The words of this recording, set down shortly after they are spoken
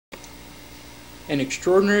An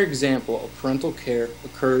extraordinary example of parental care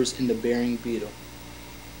occurs in the burying beetle.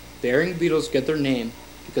 Burying beetles get their name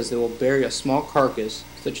because they will bury a small carcass,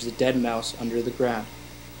 such as a dead mouse, under the ground.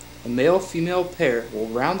 A male-female pair will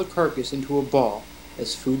round the carcass into a ball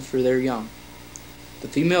as food for their young. The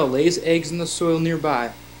female lays eggs in the soil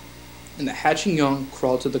nearby, and the hatching young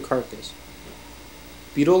crawl to the carcass.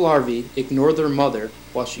 Beetle larvae ignore their mother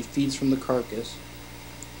while she feeds from the carcass.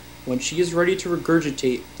 When she is ready to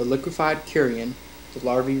regurgitate the liquefied carrion, the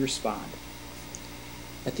larvae respond.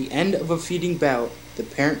 At the end of a feeding bout, the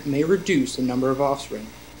parent may reduce the number of offspring.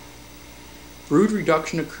 Brood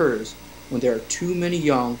reduction occurs when there are too many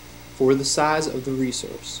young for the size of the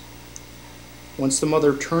resource. Once the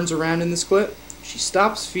mother turns around in this clip, she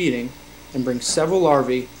stops feeding and brings several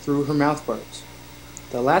larvae through her mouthparts.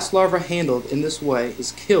 The last larva handled in this way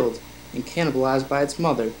is killed and cannibalized by its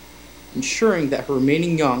mother, ensuring that her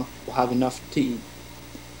remaining young will have enough to eat.